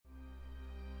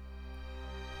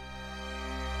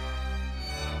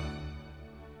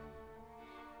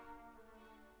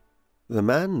The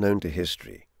man known to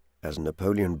history as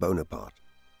Napoleon Bonaparte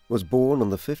was born on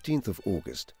the 15th of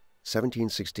August,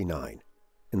 1769,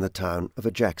 in the town of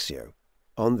Ajaccio,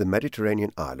 on the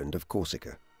Mediterranean island of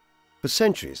Corsica. For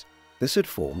centuries, this had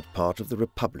formed part of the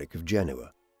Republic of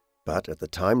Genoa, but at the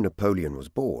time Napoleon was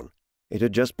born, it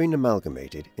had just been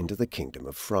amalgamated into the Kingdom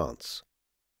of France.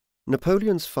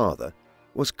 Napoleon's father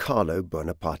was Carlo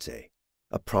Bonaparte,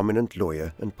 a prominent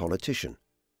lawyer and politician,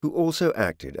 who also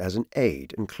acted as an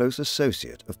aide and close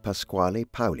associate of Pasquale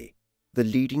Paoli, the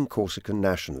leading Corsican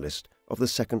nationalist of the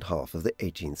second half of the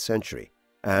 18th century,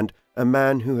 and a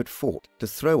man who had fought to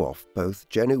throw off both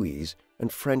Genoese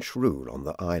and French rule on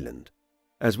the island.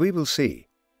 As we will see,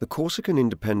 the Corsican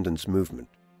independence movement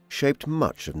shaped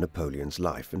much of Napoleon's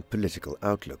life and political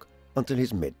outlook until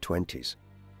his mid-20s.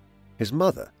 His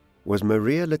mother was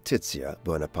Maria Letizia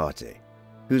Bonaparte,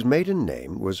 whose maiden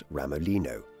name was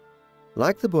Ramolino.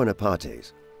 Like the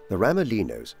Bonapartes, the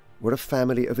Ramolinos were a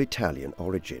family of Italian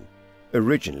origin,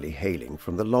 originally hailing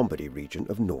from the Lombardy region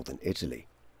of northern Italy.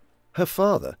 Her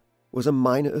father was a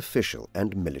minor official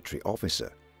and military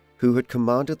officer who had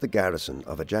commanded the garrison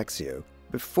of Ajaccio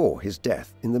before his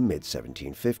death in the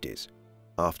mid-1750s,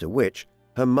 after which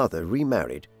her mother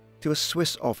remarried to a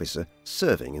Swiss officer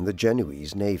serving in the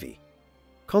Genoese navy.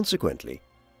 Consequently,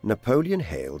 Napoleon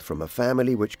hailed from a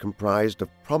family which comprised of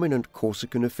prominent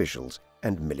Corsican officials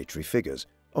and military figures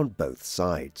on both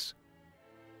sides.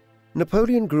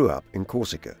 Napoleon grew up in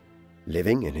Corsica,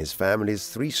 living in his family's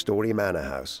three-story manor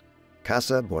house,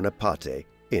 Casa Bonaparte,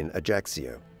 in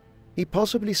Ajaccio. He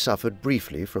possibly suffered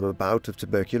briefly from a bout of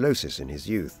tuberculosis in his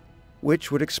youth,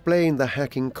 which would explain the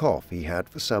hacking cough he had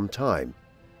for some time,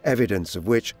 evidence of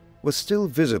which was still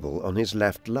visible on his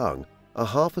left lung a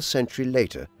half a century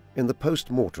later in the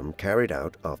post-mortem carried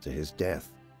out after his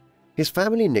death. His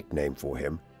family nickname for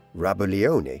him,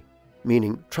 Rabolione,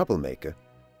 meaning troublemaker,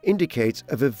 indicates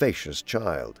a vivacious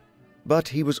child, but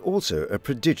he was also a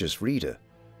prodigious reader,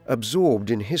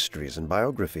 absorbed in histories and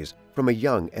biographies from a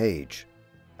young age.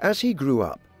 As he grew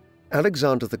up,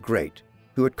 Alexander the Great,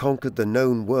 who had conquered the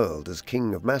known world as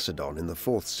King of Macedon in the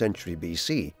 4th century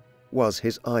BC, was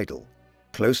his idol,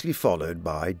 closely followed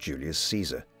by Julius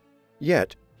Caesar.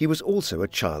 Yet, he was also a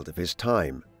child of his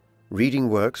time, reading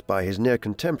works by his near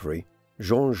contemporary,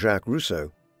 Jean-Jacques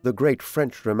Rousseau, the great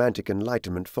French Romantic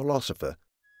Enlightenment philosopher,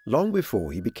 long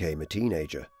before he became a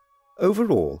teenager.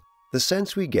 Overall, the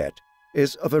sense we get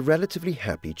is of a relatively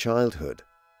happy childhood,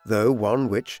 though one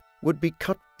which would be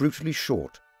cut brutally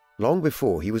short long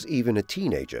before he was even a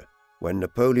teenager, when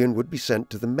Napoleon would be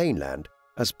sent to the mainland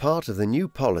as part of the new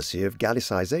policy of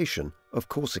Gallicization of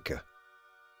Corsica.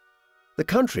 The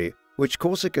country which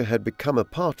Corsica had become a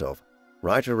part of,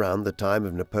 right around the time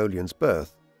of Napoleon's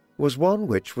birth, was one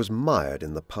which was mired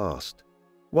in the past.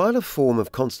 While a form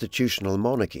of constitutional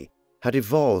monarchy had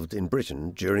evolved in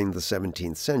Britain during the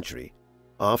 17th century,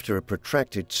 after a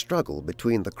protracted struggle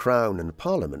between the Crown and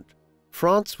Parliament,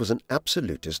 France was an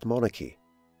absolutist monarchy,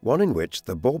 one in which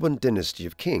the Bourbon dynasty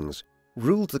of kings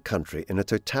ruled the country in a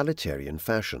totalitarian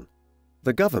fashion.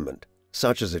 The government,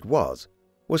 such as it was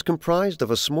comprised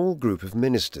of a small group of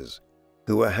ministers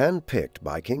who were hand-picked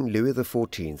by King Louis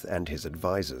XIV and his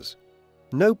advisors.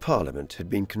 No parliament had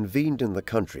been convened in the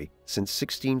country since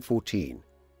 1614,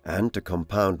 and to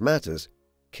compound matters,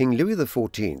 King Louis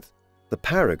XIV, the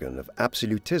paragon of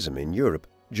absolutism in Europe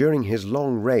during his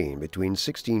long reign between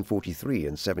 1643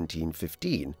 and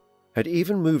 1715, had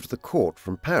even moved the court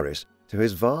from Paris to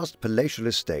his vast palatial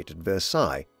estate at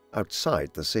Versailles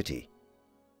outside the city.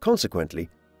 Consequently,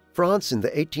 France in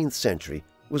the 18th century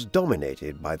was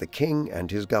dominated by the king and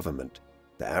his government,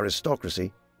 the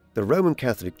aristocracy, the Roman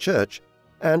Catholic Church,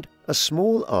 and a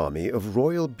small army of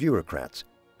royal bureaucrats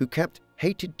who kept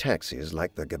hated taxes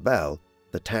like the gabelle,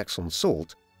 the tax on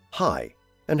salt, high,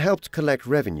 and helped collect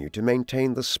revenue to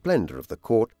maintain the splendor of the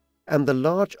court and the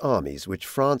large armies which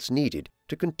France needed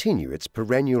to continue its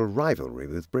perennial rivalry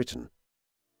with Britain.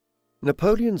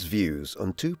 Napoleon's views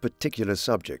on two particular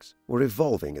subjects were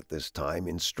evolving at this time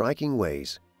in striking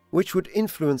ways, which would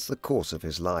influence the course of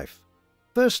his life.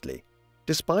 Firstly,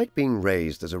 despite being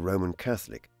raised as a Roman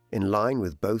Catholic, in line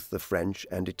with both the French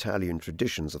and Italian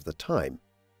traditions of the time,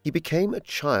 he became a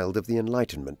child of the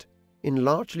Enlightenment, in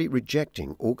largely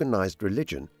rejecting organized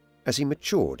religion as he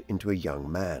matured into a young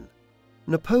man.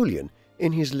 Napoleon,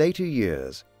 in his later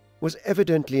years, was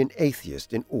evidently an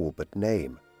atheist in all but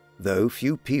name, though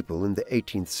few people in the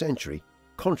 18th century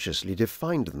consciously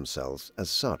defined themselves as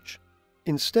such.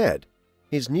 Instead,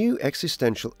 his new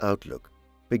existential outlook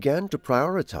began to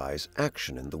prioritize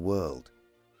action in the world.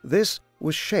 This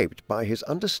was shaped by his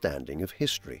understanding of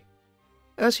history.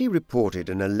 As he reported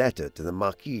in a letter to the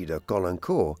Marquis de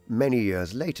Caulaincourt many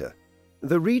years later,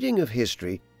 "The reading of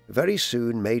history very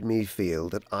soon made me feel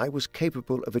that I was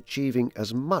capable of achieving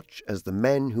as much as the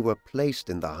men who were placed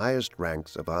in the highest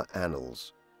ranks of our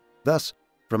annals." Thus,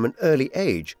 from an early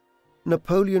age,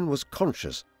 Napoleon was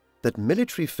conscious that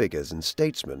military figures and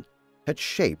statesmen had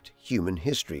shaped human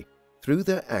history through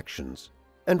their actions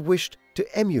and wished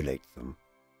to emulate them.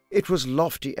 It was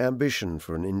lofty ambition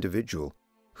for an individual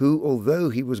who, although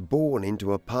he was born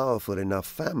into a powerful enough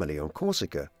family on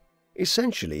Corsica,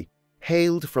 essentially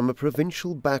hailed from a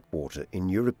provincial backwater in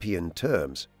European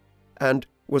terms, and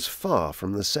was far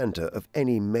from the center of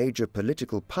any major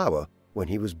political power when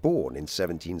he was born in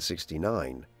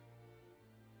 1769.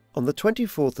 On the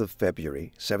 24th of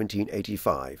February,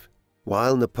 1785,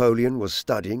 while Napoleon was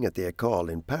studying at the École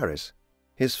in Paris,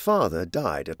 his father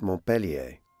died at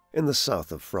Montpellier, in the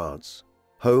south of France,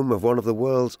 home of one of the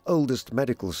world's oldest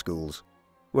medical schools,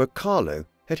 where Carlo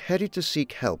had headed to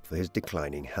seek help for his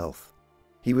declining health.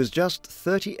 He was just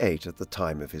 38 at the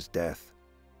time of his death.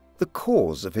 The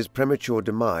cause of his premature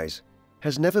demise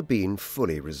has never been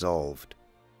fully resolved.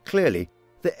 Clearly,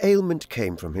 the ailment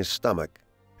came from his stomach,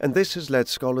 and this has led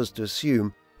scholars to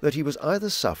assume that he was either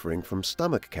suffering from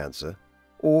stomach cancer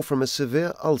or from a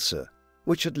severe ulcer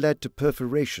which had led to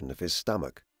perforation of his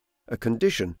stomach, a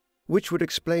condition which would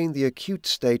explain the acute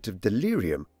state of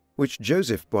delirium which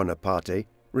Joseph Bonaparte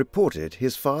reported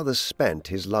his father spent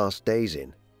his last days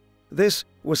in. This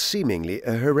was seemingly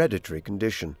a hereditary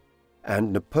condition,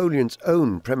 and Napoleon's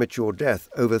own premature death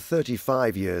over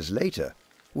 35 years later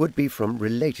would be from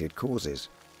related causes.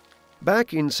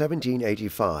 Back in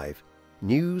 1785,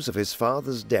 news of his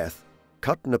father's death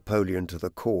cut Napoleon to the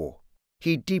core.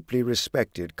 He deeply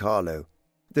respected Carlo,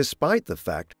 despite the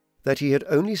fact that he had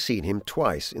only seen him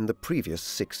twice in the previous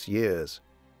 6 years.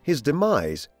 His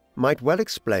demise might well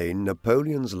explain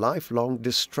Napoleon's lifelong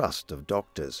distrust of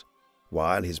doctors,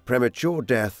 while his premature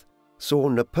death saw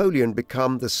Napoleon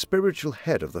become the spiritual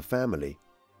head of the family,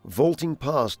 vaulting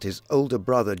past his older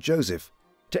brother Joseph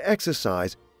to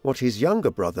exercise what his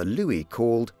younger brother Louis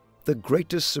called the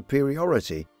greatest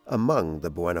superiority among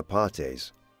the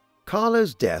Buonapartes.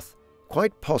 Carlo's death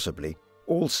quite possibly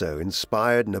also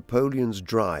inspired Napoleon's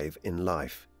drive in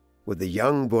life, with the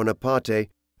young Bonaparte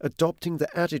adopting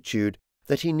the attitude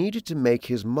that he needed to make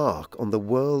his mark on the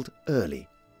world early,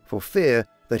 for fear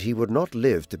that he would not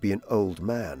live to be an old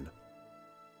man.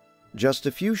 Just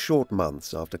a few short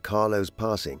months after Carlo's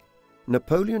passing,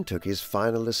 Napoleon took his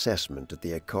final assessment at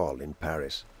the École in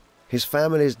Paris, his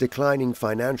family's declining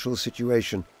financial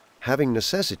situation having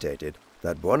necessitated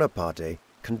that Bonaparte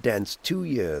condense 2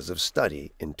 years of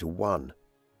study into 1.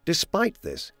 Despite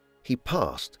this, he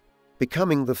passed,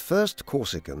 becoming the first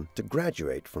Corsican to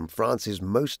graduate from France's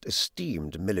most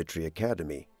esteemed military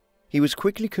academy. He was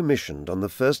quickly commissioned on the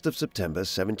 1st of September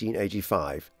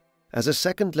 1785 as a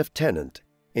second lieutenant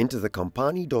into the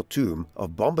Compagnie d'Autun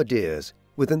of bombardiers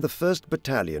within the 1st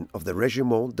Battalion of the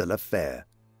Régiment de la Fère,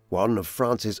 one of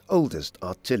France's oldest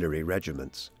artillery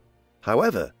regiments.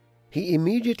 However, he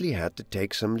immediately had to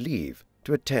take some leave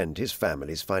to attend his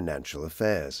family's financial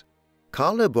affairs.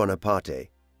 Carlo Bonaparte,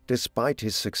 despite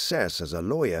his success as a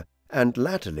lawyer and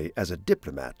latterly as a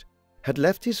diplomat, had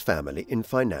left his family in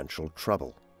financial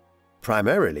trouble,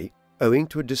 primarily owing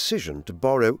to a decision to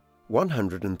borrow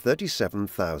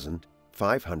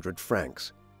 137,500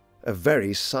 francs, a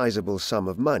very sizable sum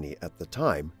of money at the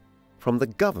time, from the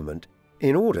government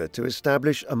in order to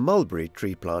establish a mulberry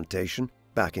tree plantation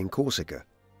back in Corsica.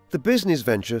 The business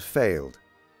venture failed,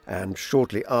 and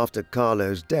shortly after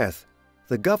Carlo's death,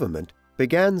 the government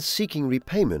began seeking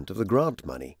repayment of the grant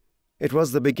money. It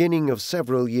was the beginning of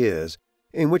several years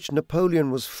in which Napoleon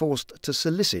was forced to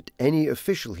solicit any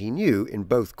official he knew in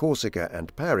both Corsica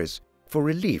and Paris for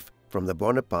relief from the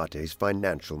Bonapartes'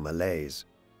 financial malaise.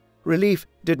 Relief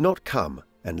did not come,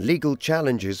 and legal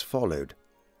challenges followed.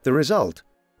 The result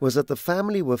was that the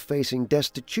family were facing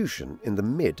destitution in the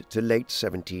mid to late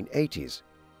 1780s,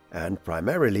 and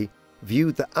primarily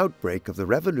viewed the outbreak of the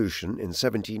revolution in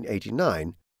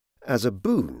 1789 as a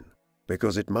boon,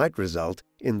 because it might result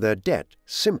in their debt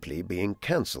simply being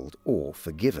cancelled or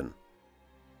forgiven.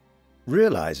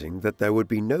 Realizing that there would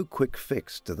be no quick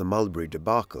fix to the Mulberry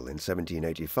debacle in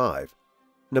 1785,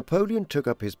 Napoleon took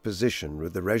up his position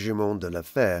with the Régiment de la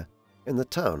Fère in the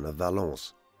town of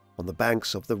Valence, on the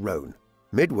banks of the Rhône,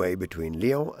 midway between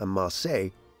Lyon and Marseille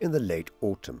in the late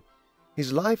autumn.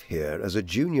 His life here as a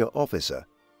junior officer,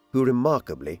 who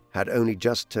remarkably had only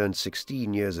just turned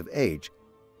 16 years of age,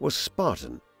 was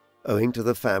Spartan, owing to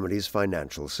the family's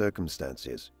financial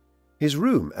circumstances. His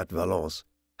room at Valence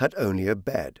had only a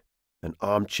bed, an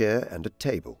armchair and a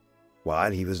table.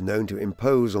 while he was known to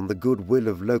impose on the goodwill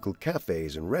of local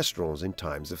cafes and restaurants in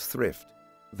times of thrift,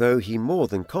 though he more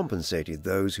than compensated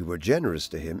those who were generous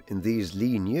to him in these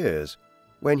lean years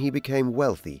when he became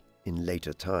wealthy in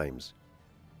later times.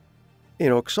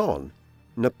 In Auxonne,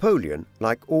 Napoleon,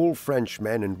 like all French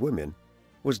men and women,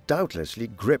 was doubtlessly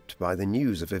gripped by the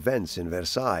news of events in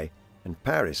Versailles and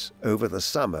Paris over the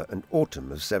summer and autumn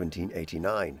of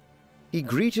 1789. He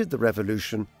greeted the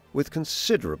revolution with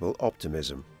considerable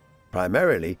optimism,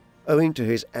 primarily owing to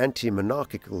his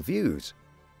anti-monarchical views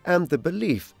and the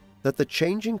belief that the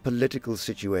changing political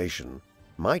situation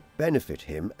might benefit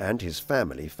him and his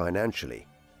family financially.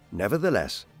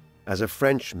 Nevertheless, as a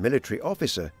French military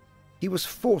officer, he was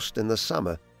forced in the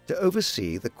summer to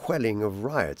oversee the quelling of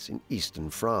riots in eastern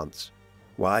France.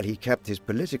 While he kept his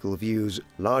political views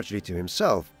largely to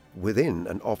himself within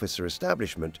an officer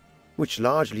establishment, which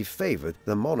largely favored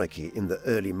the monarchy in the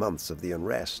early months of the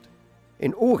unrest.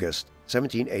 In August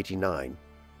 1789,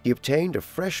 he obtained a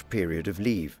fresh period of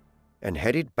leave and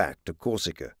headed back to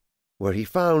Corsica, where he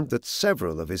found that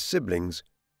several of his siblings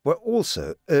were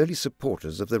also early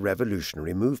supporters of the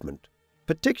revolutionary movement,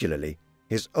 particularly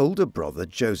his older brother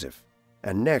Joseph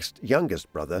and next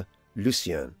youngest brother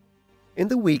Lucien. In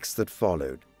the weeks that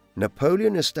followed,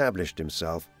 Napoleon established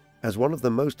himself as one of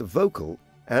the most vocal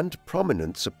and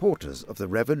prominent supporters of the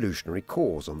revolutionary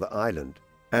cause on the island,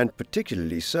 and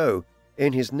particularly so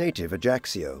in his native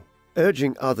Ajaccio,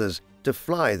 urging others to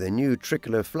fly the new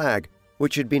tricolor flag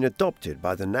which had been adopted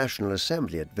by the National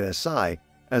Assembly at Versailles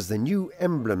as the new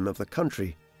emblem of the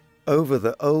country over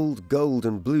the old gold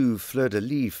and blue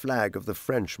fleur-de-lis flag of the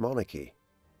French monarchy.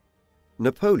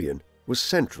 Napoleon was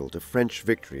central to French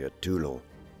victory at Toulon.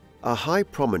 A high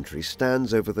promontory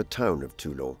stands over the town of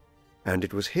Toulon, and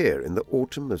it was here in the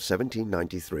autumn of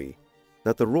 1793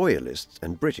 that the Royalists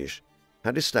and British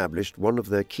had established one of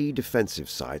their key defensive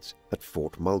sites at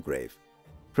Fort Mulgrave.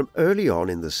 From early on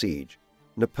in the siege,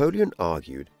 Napoleon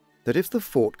argued that if the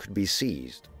fort could be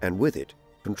seized, and with it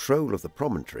control of the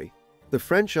promontory, the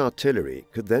French artillery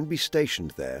could then be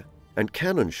stationed there and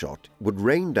cannon shot would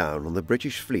rain down on the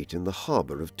British fleet in the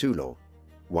harbour of Toulon,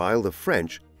 while the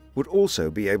French would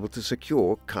also be able to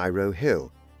secure Cairo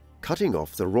Hill, cutting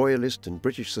off the Royalist and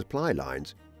British supply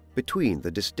lines between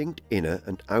the distinct inner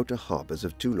and outer harbours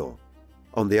of Toulon.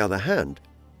 On the other hand,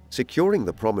 securing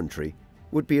the promontory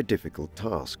would be a difficult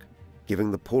task,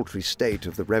 given the paltry state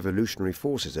of the revolutionary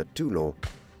forces at Toulon,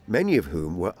 many of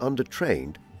whom were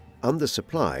undertrained,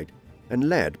 undersupplied, and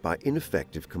led by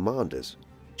ineffective commanders.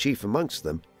 Chief amongst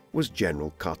them was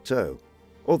General Carteau,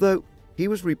 although he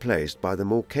was replaced by the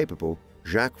more capable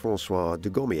Jacques-François de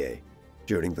Gommier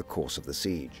during the course of the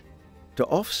siege. To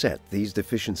offset these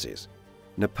deficiencies,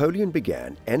 Napoleon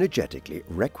began energetically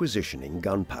requisitioning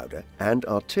gunpowder and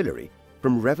artillery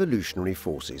from revolutionary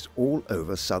forces all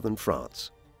over southern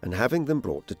France and having them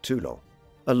brought to Toulon,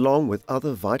 along with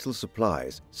other vital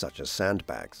supplies such as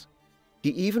sandbags. He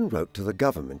even wrote to the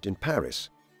government in Paris,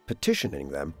 petitioning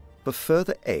them for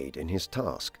further aid in his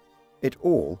task. It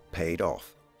all paid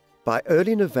off. By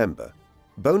early November,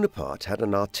 Bonaparte had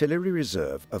an artillery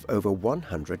reserve of over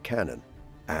 100 cannon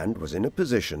and was in a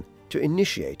position to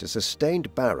initiate a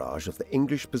sustained barrage of the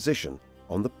English position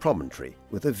on the promontory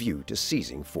with a view to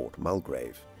seizing Fort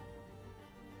Mulgrave.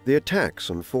 The attacks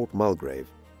on Fort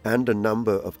Mulgrave and a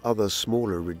number of other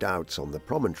smaller redoubts on the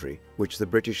promontory, which the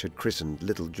British had christened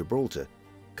Little Gibraltar,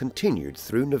 continued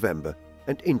through November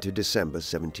and into December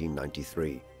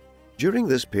 1793. During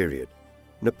this period,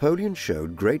 Napoleon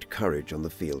showed great courage on the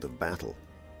field of battle.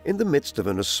 In the midst of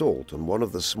an assault on one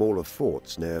of the smaller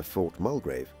forts near Fort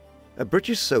Mulgrave, a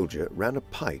British soldier ran a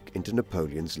pike into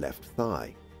Napoleon's left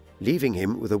thigh, leaving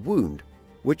him with a wound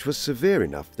which was severe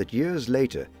enough that years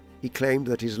later he claimed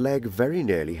that his leg very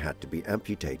nearly had to be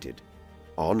amputated.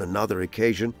 On another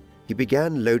occasion, he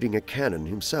began loading a cannon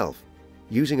himself,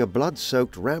 using a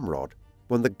blood-soaked ramrod,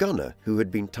 when the gunner who had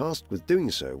been tasked with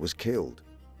doing so was killed.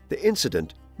 The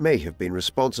incident may have been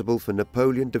responsible for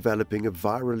Napoleon developing a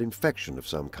viral infection of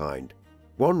some kind,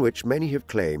 one which many have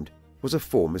claimed was a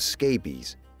form of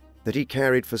scabies, that he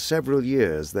carried for several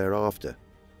years thereafter.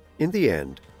 In the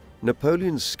end,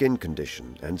 Napoleon's skin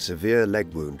condition and severe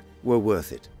leg wound were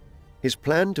worth it. His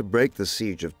plan to break the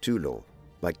siege of Toulon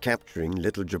by capturing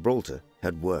Little Gibraltar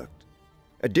had worked.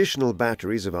 Additional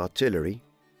batteries of artillery,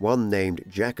 one named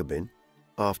Jacobin,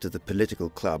 after the political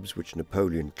clubs which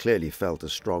Napoleon clearly felt a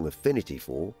strong affinity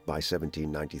for by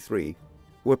 1793,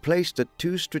 were placed at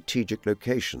two strategic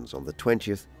locations on the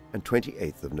 20th and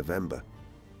 28th of November.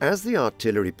 As the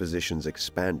artillery positions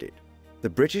expanded, the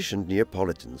British and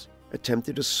Neapolitans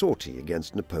attempted a sortie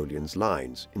against Napoleon's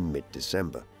lines in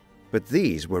mid-December, but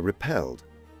these were repelled,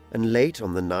 and late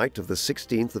on the night of the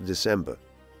 16th of December,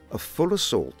 a full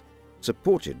assault,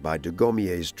 supported by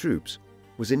Dugommiers' troops,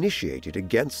 was initiated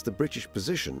against the British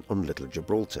position on Little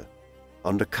Gibraltar.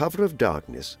 Under cover of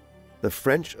darkness, the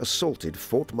French assaulted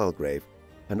Fort Mulgrave,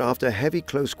 and after heavy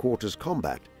close-quarters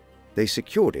combat, they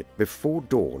secured it before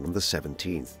dawn on the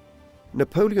 17th.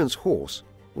 Napoleon's horse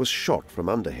was shot from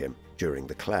under him during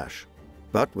the clash,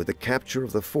 but with the capture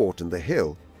of the fort and the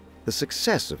hill, the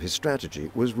success of his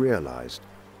strategy was realized.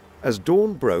 As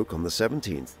dawn broke on the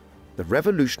 17th, the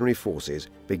revolutionary forces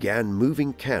began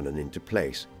moving cannon into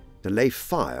place to lay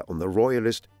fire on the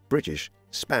Royalist, British,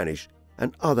 Spanish,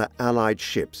 and other Allied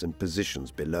ships and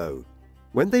positions below.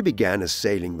 When they began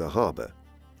assailing the harbor,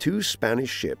 2 Spanish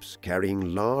ships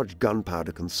carrying large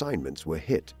gunpowder consignments were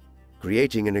hit,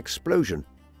 creating an explosion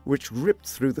which ripped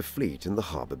through the fleet in the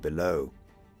harbor below.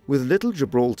 With Little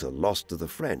Gibraltar lost to the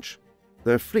French,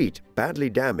 their fleet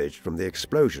badly damaged from the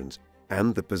explosions,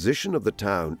 and the position of the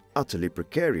town utterly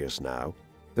precarious now,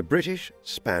 the British,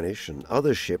 Spanish, and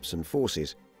other ships and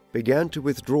forces began to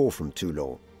withdraw from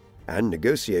Toulon, and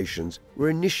negotiations were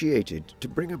initiated to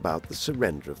bring about the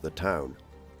surrender of the town,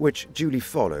 which duly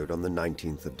followed on the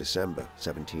 19th of December,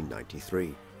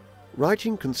 1793.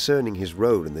 Writing concerning his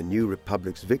role in the new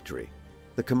Republic's victory,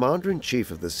 the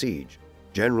commander-in-chief of the siege,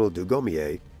 General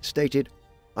Dugommier, stated,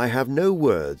 "I have no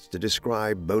words to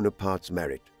describe Bonaparte's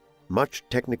merit, much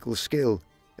technical skill,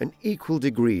 an equal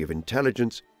degree of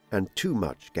intelligence, and too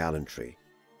much gallantry."